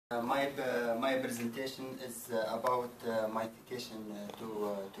My presentation is about my vacation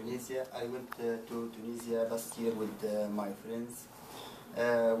to Tunisia. I went to Tunisia last year with my friends.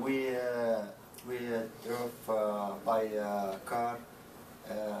 We drove by car.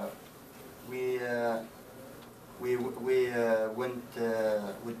 We went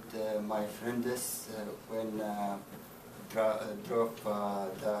with my friends when drove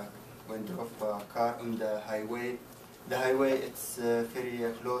car on the highway. The highway, it's very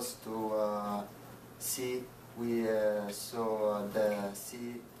close to sea. We saw the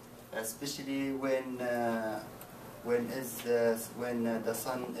sea, especially when the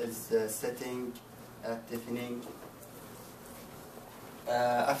sun is setting at evening.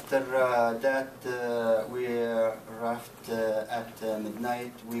 After that, we arrived at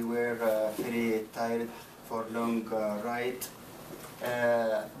midnight. We were very tired for long ride.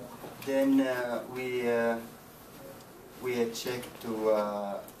 Then we checked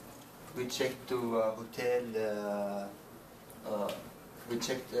to hotel. We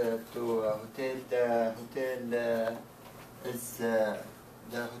checked to hotel. The hotel is the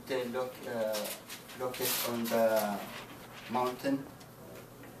hotel located on the mountain.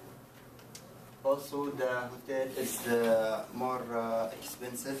 Also, the hotel is more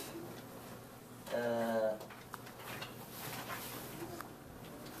expensive.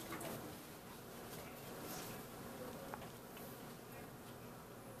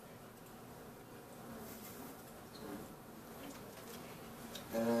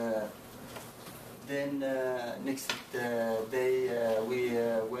 Then next day we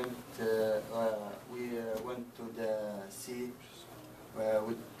went to the sea.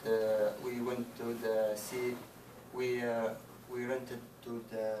 We went to the sea. We rented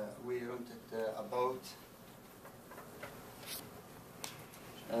a boat.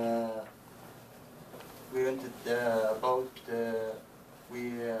 We rented a boat.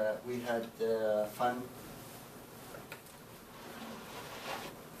 We had fun.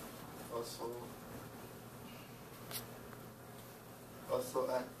 Also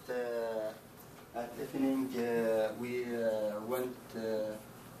at evening we went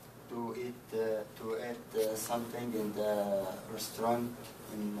to eat something in the restaurant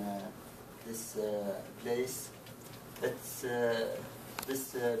in this place. It's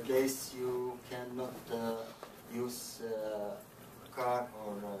this place you cannot use car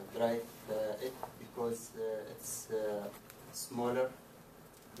or drive it because it's smaller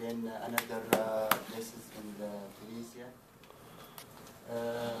than another places in Tunisia.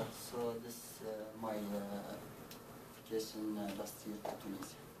 So this my vacation last year to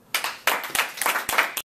Tunisia.